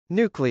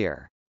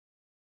Nuclear.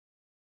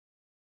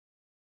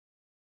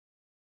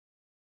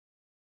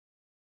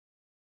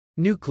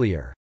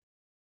 Nuclear.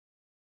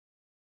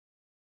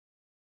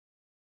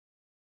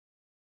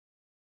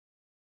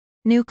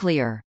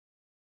 Nuclear.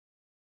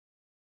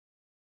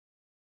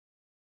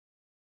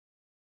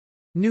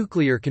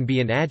 Nuclear can be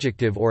an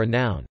adjective or a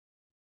noun.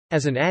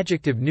 As an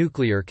adjective,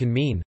 nuclear can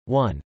mean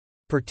 1.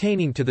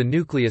 Pertaining to the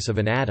nucleus of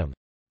an atom.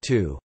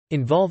 2.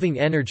 Involving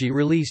energy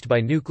released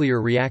by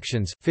nuclear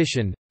reactions,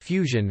 fission,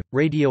 fusion,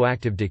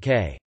 radioactive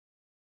decay.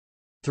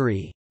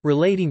 3.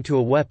 Relating to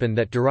a weapon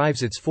that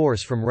derives its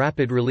force from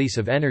rapid release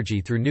of energy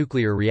through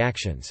nuclear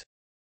reactions.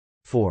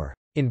 4.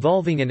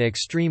 Involving an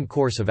extreme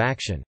course of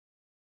action.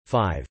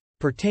 5.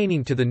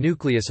 Pertaining to the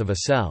nucleus of a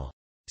cell.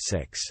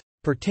 6.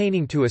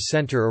 Pertaining to a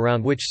center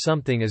around which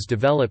something is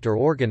developed or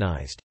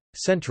organized.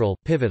 Central,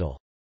 pivotal.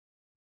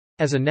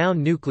 As a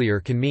noun, nuclear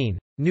can mean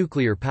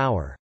nuclear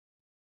power.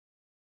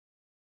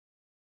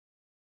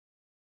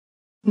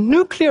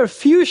 Nuclear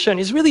fusion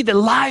is really the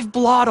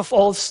lifeblood of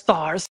all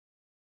stars.